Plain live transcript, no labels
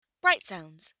Bright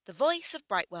Sounds, the voice of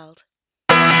Bright World.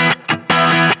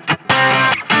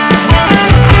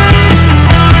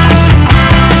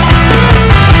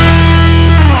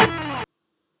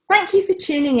 Thank you for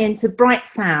tuning in to Bright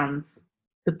Sounds,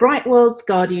 the Bright World's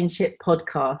Guardianship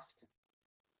podcast.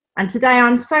 And today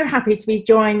I'm so happy to be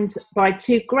joined by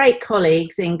two great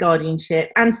colleagues in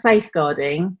guardianship and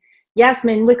safeguarding,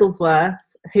 Yasemin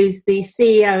Wigglesworth, who's the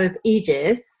CEO of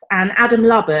AEGIS, and Adam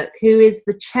Lubbock, who is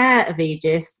the chair of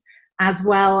AEGIS, as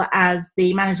well as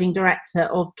the managing director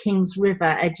of Kings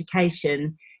River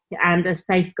Education and a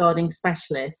safeguarding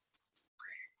specialist.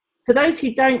 For those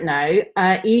who don't know,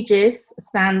 AEGIS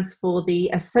stands for the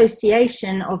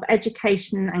Association of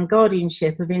Education and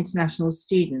Guardianship of International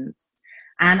Students.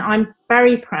 And I'm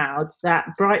very proud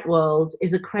that Bright World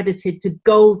is accredited to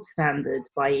gold standard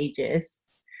by AEGIS.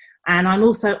 And I'm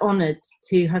also honoured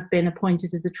to have been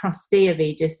appointed as a trustee of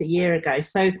AEGIS a year ago.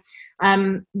 So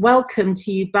welcome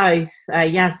to you both,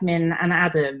 Yasemin and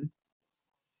Adam.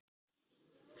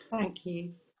 Thank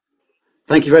you.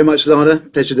 Thank you very much, Lana.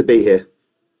 Pleasure to be here.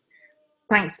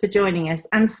 Thanks for joining us.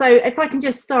 And so if I can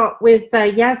just start with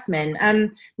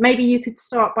Yasemin, maybe you could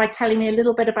start by telling me a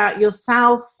little bit about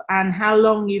yourself and how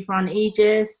long you've run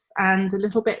AEGIS and a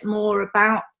little bit more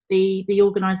about the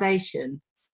organisation.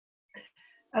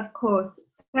 Of course.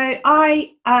 So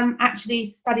I actually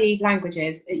studied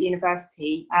languages at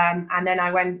university, and then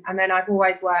I've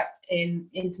always worked in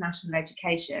international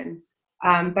education,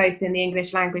 both in the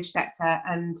English language sector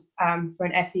and for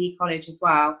an FE college as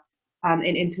well,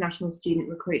 in international student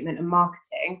recruitment and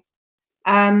marketing.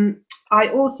 I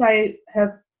also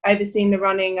have overseen the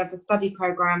running of a study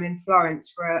programme in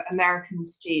Florence for American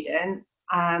students,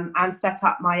 and set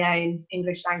up my own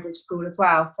English language school as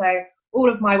well. So all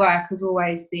of my work has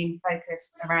always been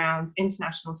focused around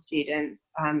international students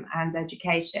and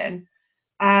education.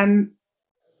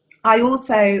 I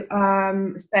also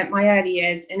spent my early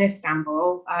years in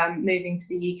Istanbul, moving to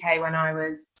the UK when I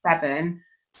was 7.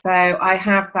 So I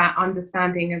have that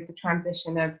understanding of the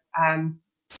transition of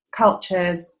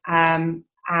cultures and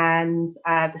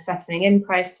the settling in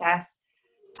process.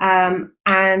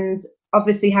 And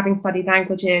obviously, having studied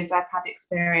languages, I've had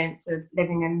experience of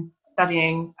living and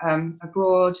studying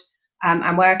abroad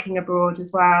and working abroad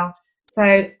as well.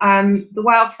 So the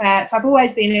welfare, so I've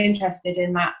always been interested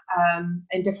in that,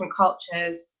 in different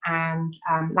cultures and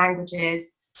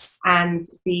languages, and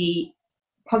the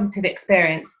positive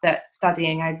experience that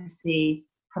studying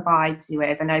overseas provides you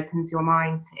with and opens your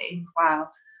mind to as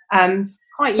well.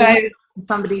 Quite so for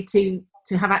somebody to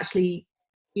have actually,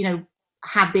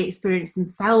 had the experience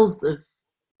themselves of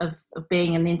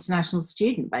being an international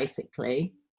student,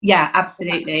 basically. Yeah,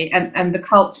 absolutely. And the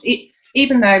culture,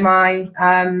 even though my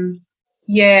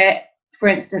year, for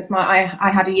instance, I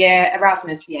had a year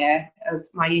Erasmus year as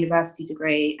my university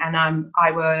degree, and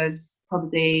I was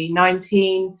probably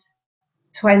 19,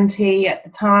 20 at the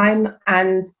time,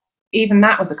 and even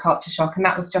that was a culture shock, and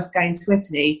that was just going to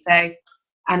Italy. So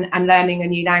and learning a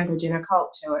new language in a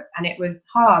culture, and it was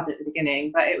hard at the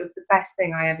beginning, but it was the best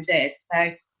thing I ever did.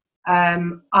 So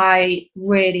I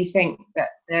really think that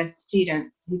the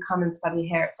students who come and study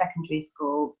here at secondary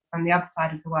school from the other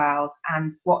side of the world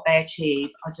and what they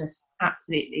achieve are just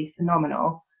absolutely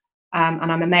phenomenal, and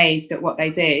I'm amazed at what they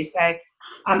do. So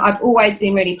I've always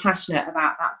been really passionate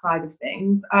about that side of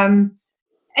things.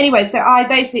 Anyway, so I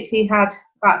basically had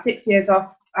about 6 years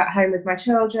off at home with my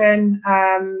children,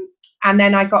 and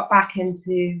then I got back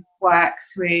into work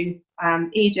through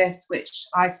AEGIS, which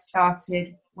I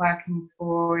started working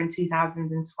for in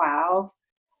 2012,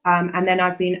 and then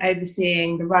I've been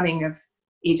overseeing the running of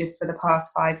AEGIS for the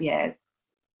past 5 years.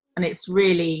 And it's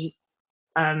really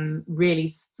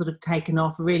sort of taken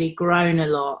off, really grown a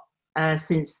lot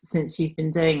since you've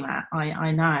been doing that.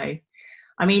 I know.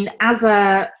 I mean, as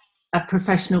a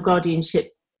professional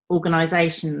guardianship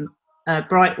organisation,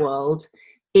 Bright World,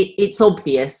 it's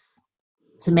obvious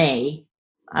to me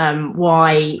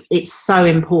why it's so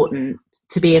important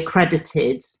to be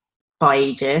accredited by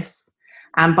AEGIS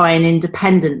and by an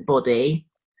independent body.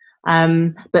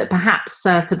 But perhaps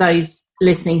for those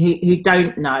listening who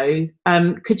don't know,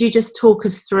 could you just talk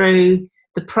us through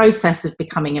the process of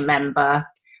becoming a member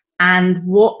and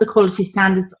what the quality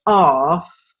standards are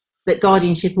that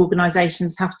guardianship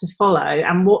organisations have to follow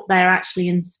and what they're actually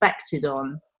inspected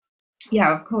on?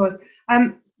 Yeah, of course.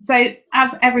 So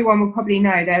as everyone will probably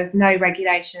know, there's no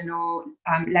regulation or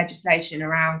legislation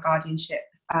around guardianship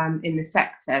in the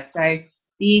sector. So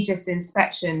the AEGIS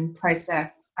inspection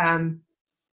process came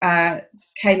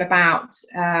about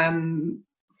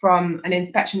from an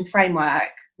inspection framework,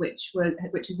 which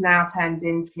has now turned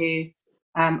into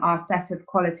are a set of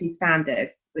quality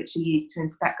standards which are used to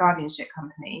inspect guardianship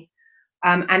companies.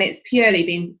 And it's purely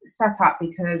been set up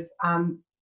because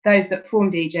those that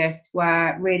formed AEGIS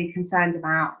were really concerned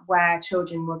about where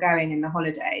children were going in the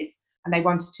holidays, and they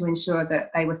wanted to ensure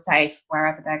that they were safe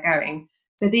wherever they're going.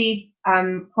 So these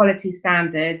quality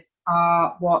standards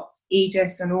are what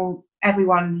AEGIS and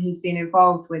everyone who's been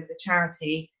involved with the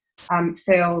charity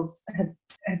feels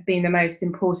have been the most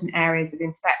important areas of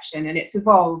inspection, and it's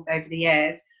evolved over the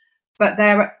years. But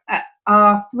there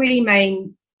are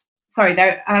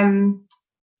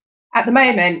at the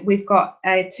moment, we've got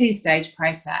a two-stage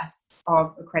process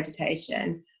of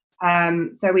accreditation.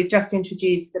 So we've just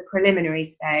introduced the preliminary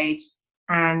stage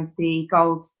and the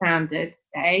gold standard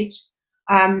stage.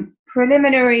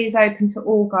 Preliminary is open to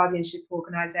all guardianship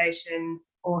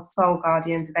organisations or sole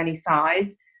guardians of any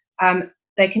size.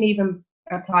 They can even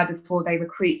apply before they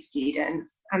recruit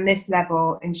students, and this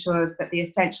level ensures that the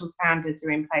essential standards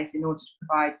are in place in order to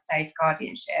provide safe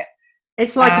guardianship.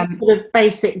 It's like a sort of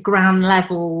basic ground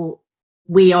level,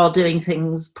 we are doing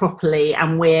things properly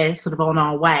and we're sort of on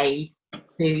our way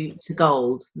to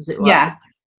gold, as it were. Yeah,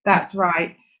 that's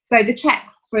right. So the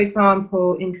checks, for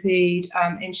example, include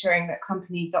ensuring that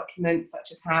company documents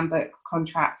such as handbooks,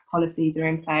 contracts, policies are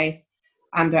in place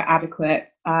and are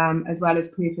adequate, as well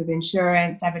as proof of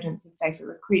insurance, evidence of safer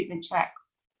recruitment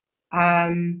checks.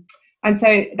 And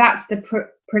so that's the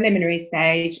preliminary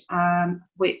stage,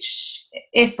 which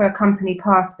if a company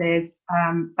passes,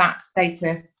 that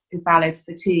status is valid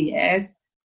for 2 years.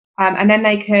 And then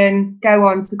they can go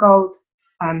on to gold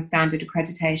standard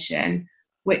accreditation,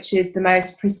 which is the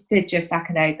most prestigious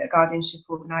accolade that a guardianship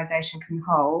organisation can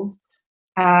hold.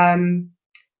 And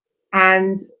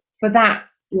for that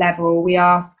level, we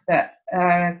ask that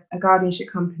a guardianship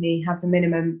company has a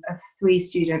minimum of 3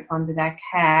 students under their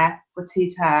care for 2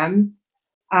 terms.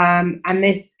 And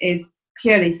this is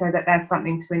purely so that there's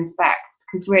something to inspect,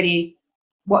 because really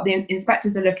what the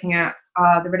inspectors are looking at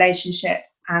are the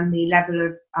relationships and the level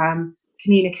of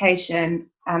communication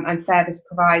and service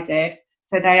provided.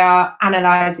 So they are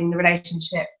analysing the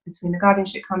relationship between the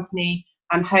guardianship company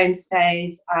and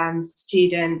homestays,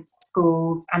 students,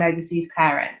 schools and overseas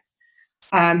parents.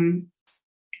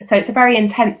 So it's a very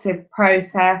intensive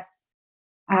process,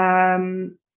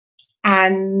 and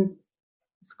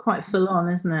it's quite full on,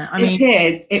 isn't it?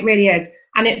 It really is.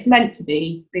 And it's meant to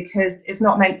be, because it's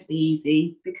not meant to be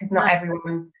easy, because not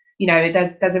everyone,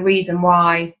 there's a reason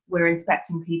why we're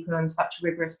inspecting people on such a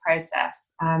rigorous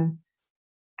process.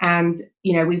 And,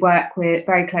 we work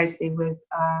very closely with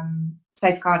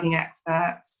safeguarding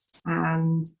experts,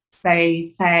 and they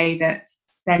say that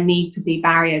there need to be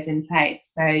barriers in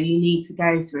place. So you need to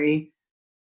go through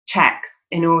checks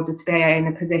in order to be in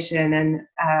a position and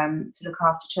to look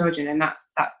after children, and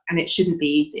and it shouldn't be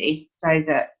easy, so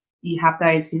that you have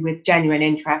those who with genuine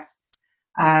interests,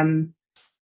 acting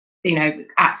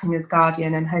as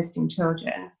guardian and hosting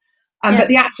children. But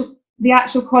the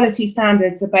actual quality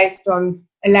standards are based on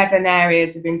 11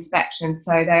 areas of inspection.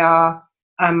 So they are,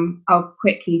 I'll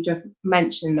quickly just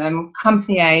mention them: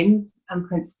 company aims and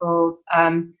principles.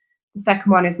 The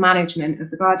second one is management of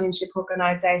the guardianship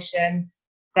organisation.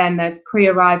 Then there's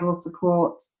pre-arrival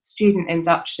support, student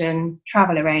induction,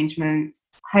 travel arrangements,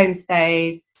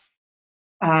 homestays,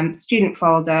 student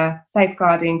folder,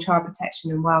 safeguarding, child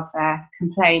protection and welfare,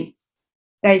 complaints,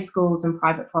 day schools and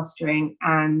private fostering,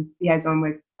 and liaison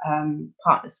with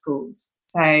partner schools.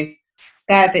 So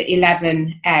they're the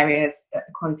 11 areas that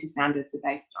the quality standards are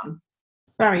based on.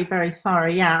 Very, very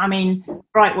thorough. Yeah, I mean,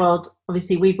 Brightworld,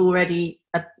 obviously we've already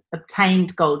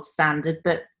obtained gold standard,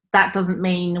 but that doesn't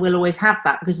mean we'll always have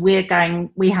that, because we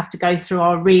have to go through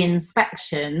our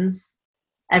re-inspections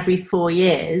every 4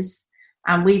 years,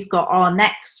 and we've got our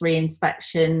next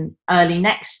re-inspection early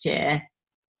next year.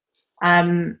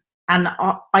 And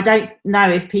I don't know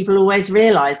if people always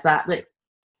realise that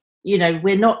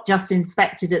we're not just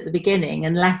inspected at the beginning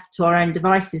and left to our own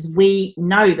devices. We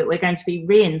know that we're going to be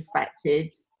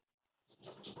re-inspected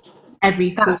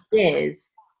every 4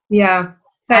 years. Yeah.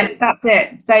 So that's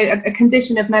it. So a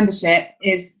condition of membership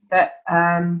is that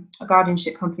a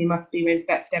guardianship company must be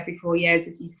re-inspected every 4 years,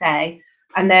 as you say.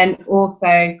 And then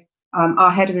also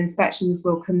our head of inspections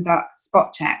will conduct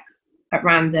spot checks at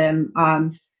random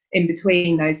in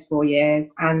between those 4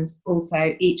 years. And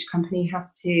also each company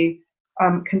has to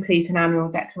complete an annual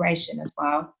declaration as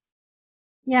well.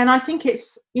 Yeah, and I think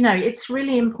it's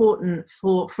really important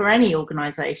for any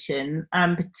organisation,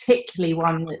 particularly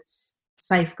one that's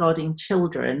safeguarding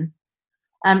children,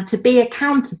 to be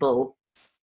accountable,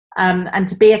 and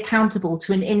to be accountable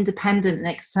to an independent and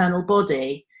external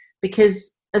body.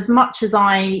 Because as much as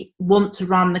I want to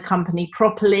run the company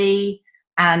properly,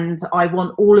 and I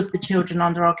want all of the children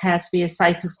under our care to be as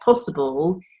safe as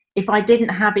possible, if I didn't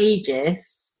have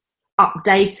AEGIS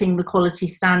updating the quality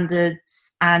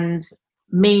standards and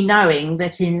me knowing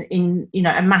that in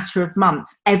a matter of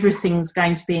months everything's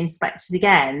going to be inspected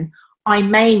again, I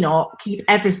may not keep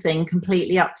everything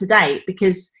completely up to date,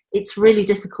 because it's really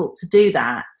difficult to do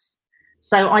that.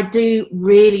 So I do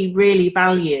really, really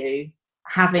value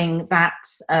having that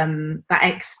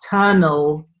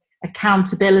external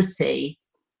accountability,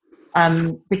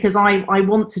 because I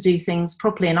want to do things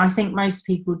properly, and I think most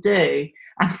people do.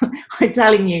 And I'm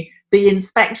telling you, the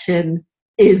inspection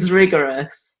is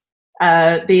rigorous.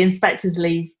 The inspectors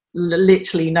leave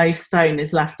literally no stone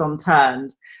is left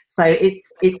unturned. So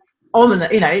it's ominous,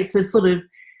 it's a sort of,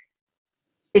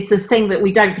 it's a thing that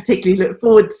we don't particularly look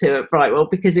forward to at Brightwell,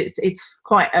 because it's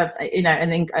quite a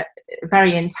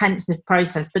very intensive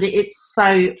process, but it's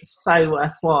so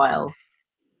worthwhile.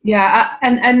 Yeah,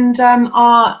 and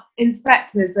our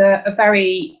inspectors are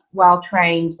very well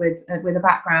trained with a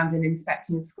background in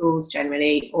inspecting schools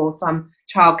generally, or some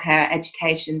childcare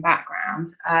education background.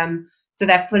 So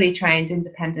they're fully trained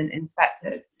independent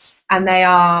inspectors, and they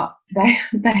are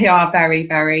very,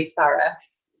 very thorough,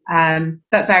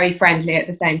 but very friendly at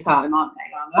the same time, aren't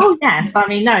they, Lana? Oh yes, I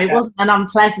mean, no, it wasn't an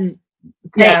unpleasant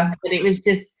thing, but it was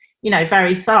just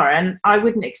very thorough, and I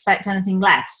wouldn't expect anything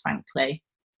less, frankly.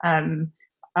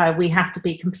 We have to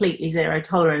be completely zero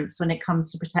tolerance when it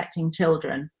comes to protecting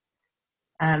children.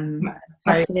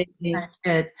 Absolutely. So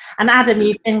good. And Adam,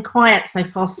 you've been quiet so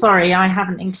far. Sorry, I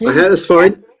haven't included. That's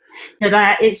fine.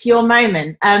 But it's your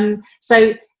moment.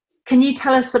 So can you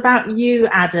tell us about you,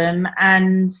 Adam,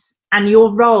 and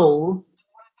your role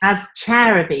as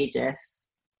chair of AEGIS?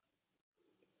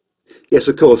 Yes,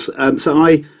 of course. So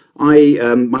I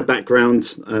my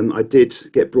background, I did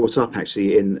get brought up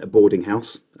actually in a boarding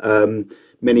house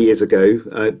many years ago.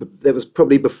 There was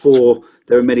probably before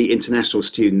there were many international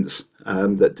students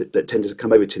that tended to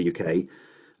come over to the UK.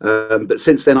 But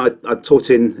since then, I've taught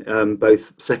in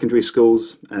both secondary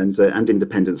schools and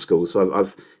independent schools. So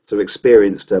I've sort of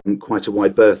experienced quite a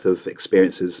wide berth of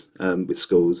experiences with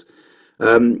schools.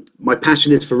 My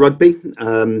passion is for rugby.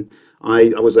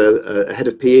 I was a head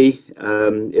of PE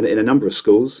in a number of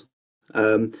schools,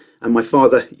 and my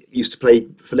father used to play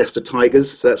for Leicester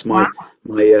Tigers. So that's my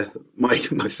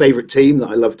favourite team that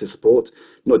I love to support.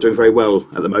 Not doing very well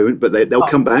at the moment, but they'll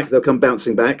come back. They'll come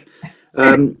bouncing back.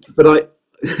 But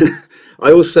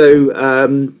I also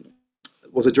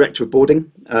was a director of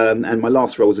boarding, and my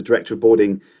last role was a director of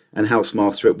boarding and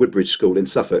housemaster at Woodbridge School in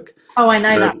Suffolk. Oh, I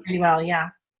know that really well, yeah.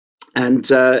 And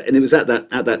it was at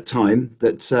that time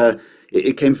that it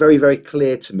became very, very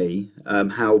clear to me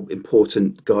how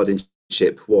important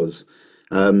guardianship was.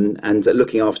 And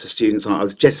looking after students, I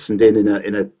was jettisoned in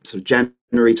a sort of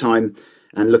January time,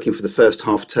 and looking for the first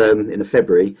half term in the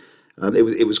February.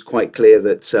 It was quite clear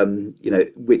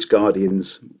that which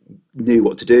guardians knew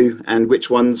what to do and which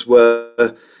ones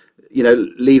were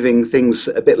leaving things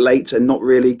a bit late and not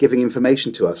really giving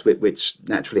information to us, which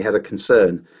naturally had a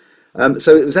concern.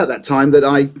 So it was at that time that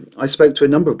I spoke to a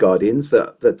number of guardians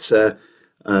that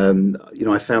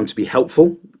I found to be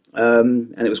helpful,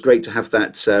 and it was great to have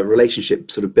that relationship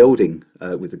sort of building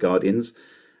with the guardians,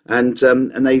 and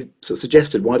they sort of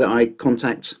suggested, why don't I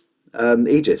contact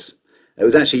AEGIS? It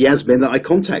was actually Yasemin that I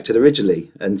contacted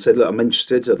originally and said, look, I'm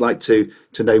interested, I'd like to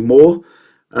know more.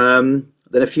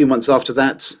 Then a few months after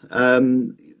that,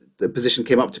 the position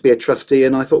came up to be a trustee,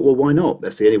 and I thought, well, why not?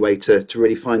 That's the only way to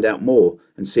really find out more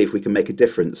and see if we can make a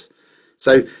difference.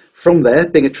 So from there,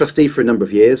 being a trustee for a number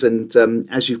of years, and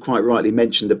as you quite rightly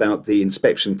mentioned about the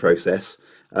inspection process,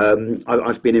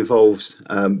 I've been involved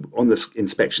on the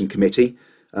inspection committee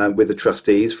with the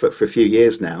trustees for a few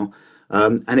years now.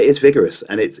 And it is vigorous,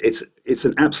 and it's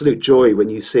an absolute joy when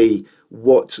you see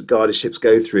what guardianships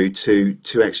go through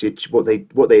to actually what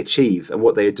they achieve and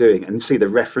what they are doing, and see the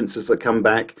references that come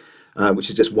back, which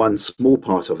is just one small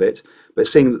part of it, but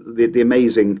seeing the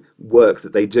amazing work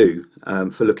that they do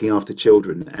for looking after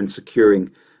children and securing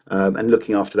and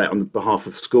looking after that on behalf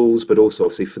of schools, but also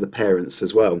obviously for the parents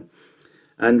as well.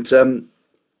 And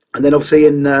then obviously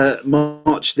in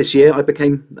March this year, I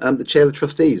became the chair of the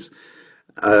trustees.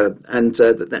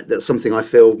 That's something I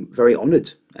feel very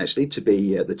honoured actually to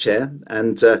be the chair,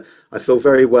 and I feel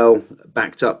very well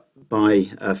backed up by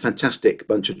a fantastic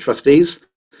bunch of trustees,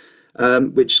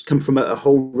 which come from a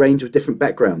whole range of different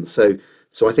backgrounds. So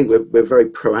I think we're a very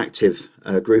proactive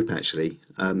group actually,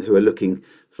 who are looking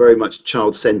very much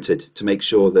child-centred to make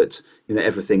sure that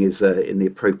everything is in the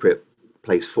appropriate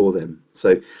place for them.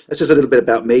 So that's just a little bit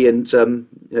about me, and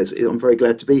I'm very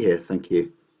glad to be here. Thank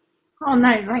you. Oh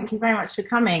no, thank you very much for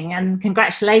coming, and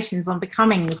congratulations on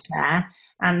becoming the chair.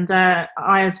 And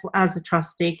I, as a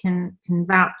trustee, can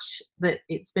vouch that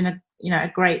it's been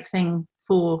a great thing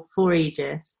for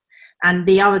AEGIS, and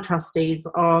the other trustees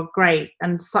are great,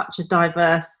 and such a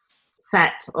diverse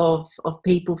set of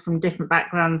people from different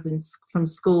backgrounds, from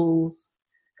schools,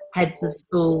 heads of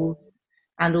schools,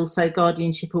 and also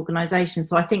guardianship organisations.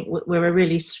 So I think we're a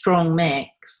really strong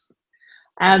mix.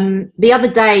 The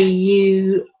other day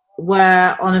you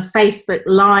were on a Facebook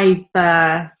Live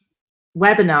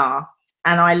webinar,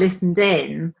 and I listened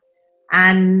in,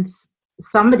 and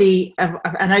somebody,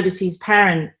 an overseas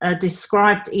parent,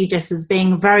 described AEGIS as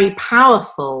being very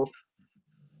powerful.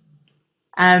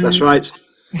 That's right.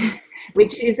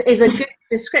 Which is a good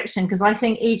description, because I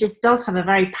think AEGIS does have a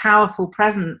very powerful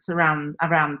presence around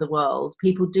the world.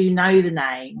 People do know the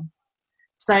name.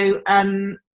 So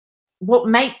what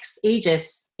makes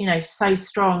AEGIS, so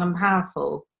strong and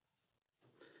powerful?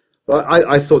 Well,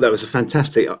 I thought that was a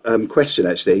fantastic question,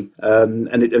 actually,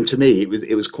 and to me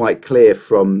it was quite clear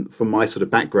from my sort of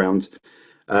background,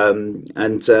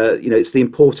 it's the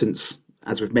importance,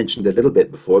 as we've mentioned a little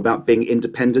bit before, about being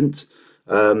independent,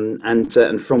 and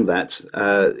from that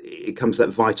it comes that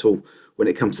vital when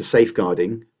it comes to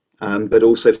safeguarding, but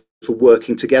also for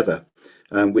working together,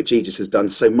 which AEGIS has done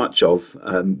so much of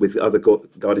with other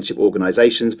guardianship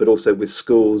organisations, but also with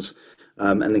schools,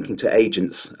 and linking to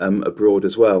agents abroad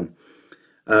as well.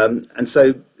 And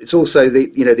so it's also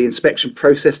the inspection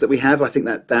process that we have. I think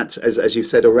that as you've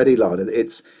said already, Lana,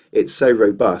 it's so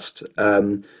robust.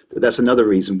 That's another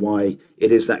reason why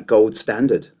it is that gold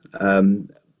standard.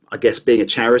 I guess being a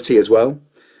charity as well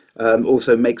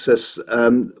also makes us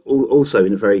also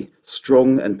in a very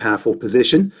strong and powerful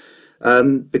position,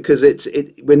 because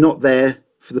we're not there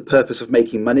for the purpose of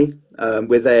making money.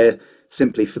 We're there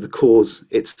simply for the cause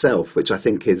itself, which I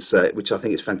think is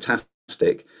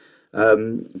fantastic.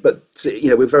 But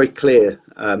we're very clear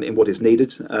in what is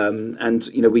needed, and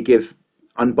we give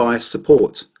unbiased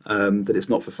support, that it's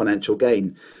not for financial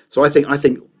gain. So I think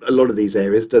a lot of these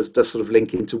areas does sort of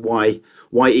link into why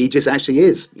AEGIS actually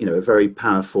is a very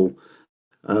powerful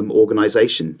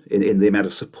organisation in the amount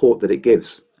of support that it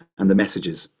gives and the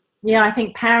messages. Yeah, I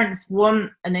think parents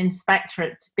want an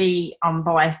inspectorate to be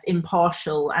unbiased,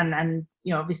 impartial, and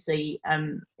obviously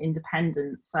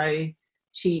independent. So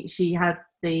she had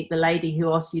the lady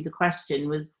who asked you the question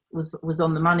was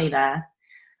on the money there.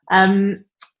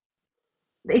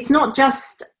 It's not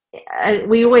just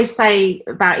we always say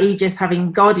about AEGIS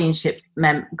having guardianship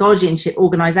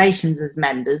organisations as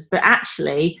members, but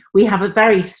actually we have a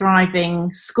very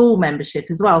thriving school membership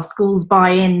as well. Schools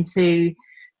buy into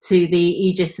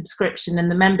the AEGIS subscription and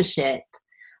the membership.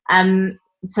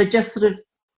 So just sort of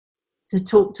to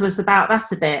talk to us about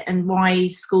that a bit, and why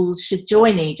schools should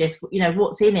join AEGIS,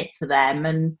 what's in it for them,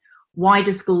 and why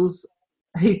do schools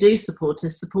who do support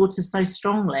us so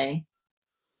strongly?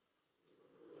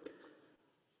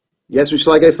 Yes,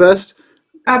 shall I go first?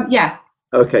 Yeah.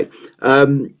 Okay.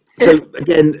 So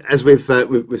again, as we've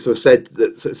sort of said,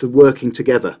 that so working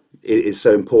together is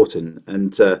so important,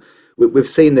 and we've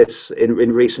seen this in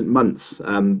recent months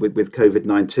with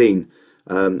COVID-19,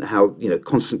 how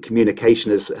constant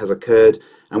communication has occurred,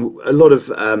 and a lot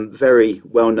of very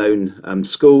well-known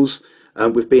schools.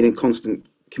 We've been in constant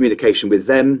communication with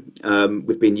them.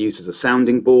 We've been used as a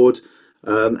sounding board,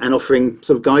 and offering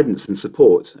sort of guidance and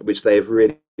support, which they have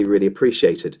really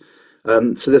appreciated.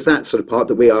 So there's that sort of part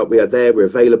that we are there, we're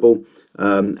available,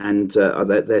 and are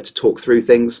there to talk through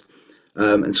things.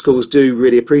 And schools do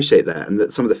really appreciate that, and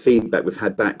that some of the feedback we've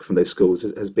had back from those schools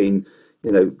has been,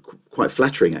 quite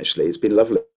flattering. Actually, it's been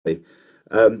lovely.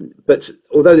 But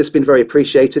although it's been very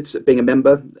appreciated, being a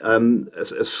member,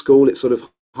 as a school, it sort of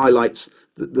highlights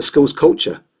the school's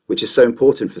culture, which is so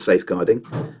important for safeguarding,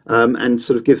 and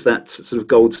sort of gives that sort of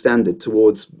gold standard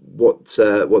towards what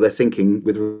they're thinking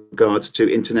with regards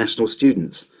to international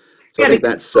students. So I think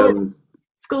that's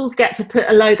schools get to put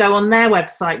a logo on their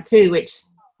website too,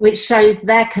 which shows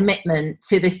their commitment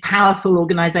to this powerful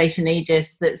organisation,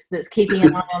 AEGIS, that's keeping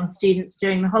an eye on students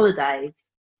during the holidays.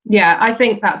 Yeah, I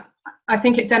think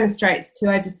it demonstrates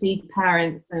to overseas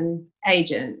parents and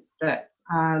agents that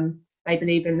they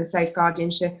believe in the safe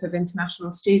guardianship of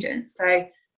international students. So,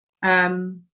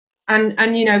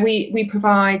 we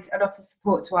provide a lot of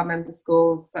support to our member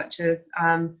schools, such as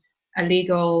a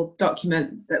legal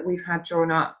document that we've had drawn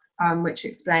up, which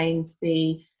explains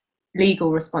the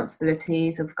legal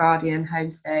responsibilities of guardian,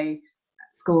 homestay,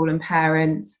 school and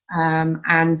parent,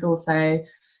 and also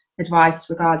advice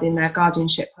regarding their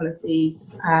guardianship policies,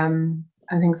 and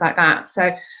things like that.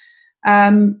 So,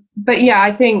 but yeah,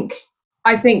 I think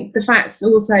the fact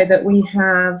also that we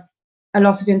have a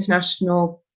lot of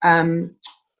international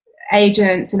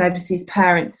agents and overseas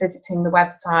parents visiting the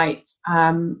website,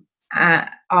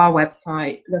 at our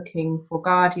website, looking for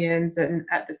guardians, and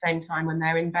at the same time when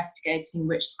they're investigating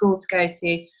which school to go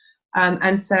to.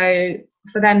 And so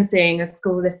for them, seeing a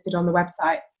school listed on the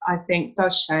website, I think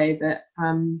does show that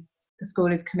the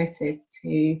school is committed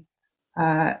to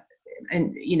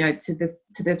and to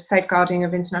the safeguarding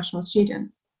of international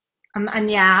students.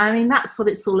 And yeah, I mean, that's what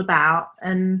it's all about.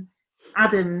 And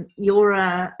Adam, you're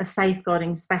a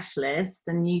safeguarding specialist,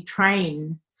 and you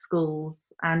train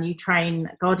schools and you train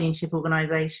guardianship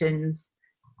organisations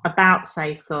about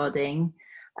safeguarding.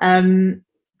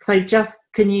 So just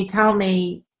can you tell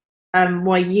me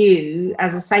why you,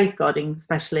 as a safeguarding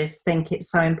specialist, think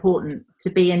it's so important to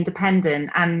be independent,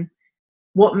 and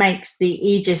what makes the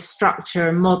AEGIS structure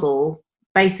and model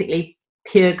basically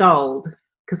pure gold?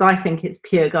 Because I think it's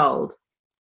pure gold.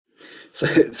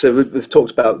 So we've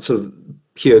talked about sort of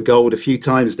pure gold a few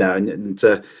times now, and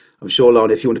I'm sure,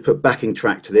 Lana, if you want to put backing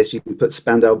track to this, you can put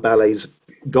Spandau Ballet's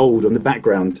Gold on the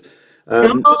background.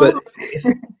 But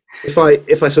if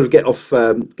I sort of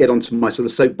get onto my sort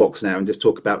of soapbox now and just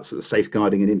talk about sort of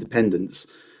safeguarding and independence,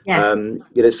 Yeah.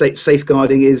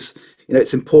 Safeguarding is,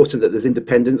 it's important that there's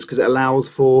independence because it allows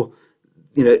for,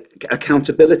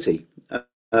 accountability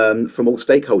from all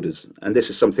stakeholders, and this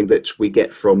is something that we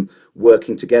get from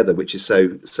working together, which is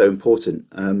so important.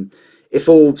 If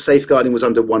all safeguarding was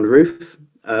under one roof,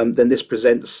 then this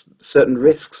presents certain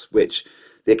risks, which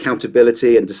the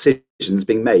accountability and decisions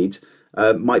being made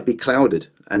might be clouded,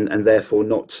 and therefore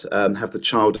not have the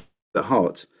child at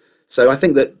heart. So I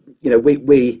think that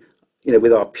we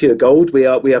with our pure gold, we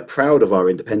are proud of our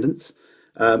independence,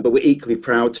 but we're equally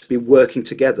proud to be working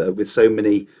together with so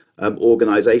many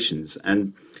organisations,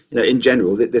 and in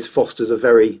general, this fosters a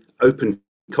very open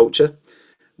culture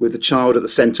with the child at the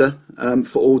centre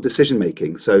for all decision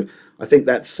making. So I think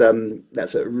that's a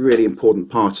really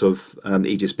important part of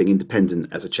AEGIS being independent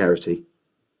as a charity.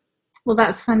 Well,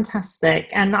 that's fantastic.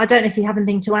 And I don't know if you have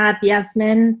anything to add,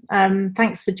 Yasemin.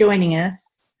 Thanks for joining us.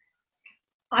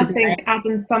 I think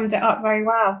Adam summed it up very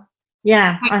well.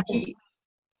 Yeah.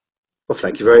 Well,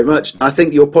 thank you very much. I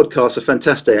think your podcasts are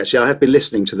fantastic. Actually, I have been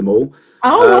listening to them all.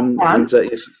 Oh, and so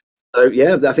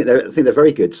yeah, I think they're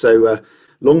very good. So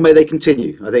long may they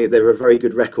continue. I think they're a very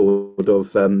good record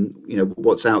of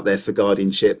what's out there for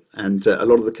guardianship, and a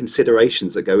lot of the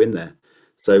considerations that go in there.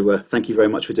 So thank you very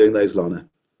much for doing those, Lana.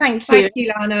 Thank you. Thank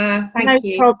you, Lana. Thank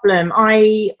you. No problem.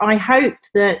 I hope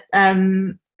that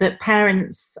that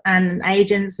parents and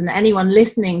agents and anyone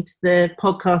listening to the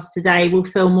podcast today will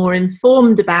feel more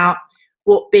informed about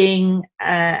what being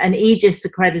an AEGIS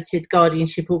accredited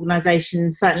guardianship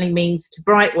organisation certainly means to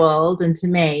Brightworld and to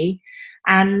me,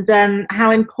 and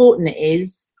how important it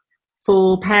is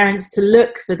for parents to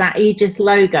look for that AEGIS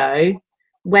logo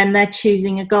when they're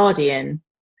choosing a guardian.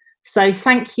 So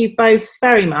thank you both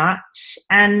very much,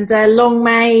 and long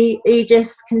may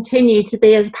AEGIS continue to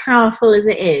be as powerful as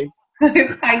it is.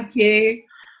 Thank you.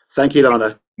 Thank you,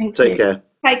 Lana. Take care.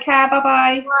 Take care.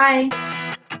 Bye-bye. Bye.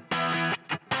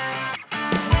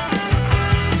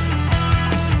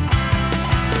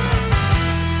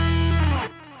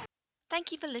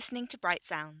 Thank you for listening to Bright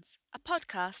Sounds, a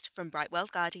podcast from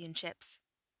Brightworld Guardianships.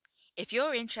 If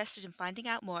you're interested in finding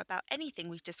out more about anything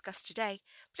we've discussed today,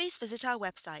 please visit our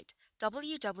website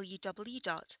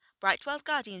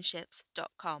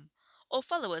www.brightworldguardianships.com or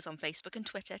follow us on Facebook and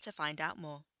Twitter to find out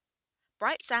more.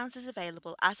 Bright Sounds is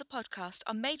available as a podcast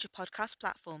on major podcast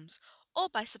platforms or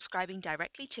by subscribing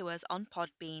directly to us on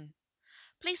Podbean.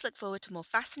 Please look forward to more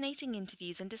fascinating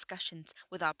interviews and discussions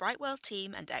with our Brightworld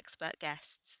team and expert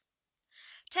guests.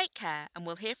 Take care, and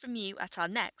we'll hear from you at our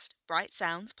next Bright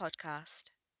Sounds podcast.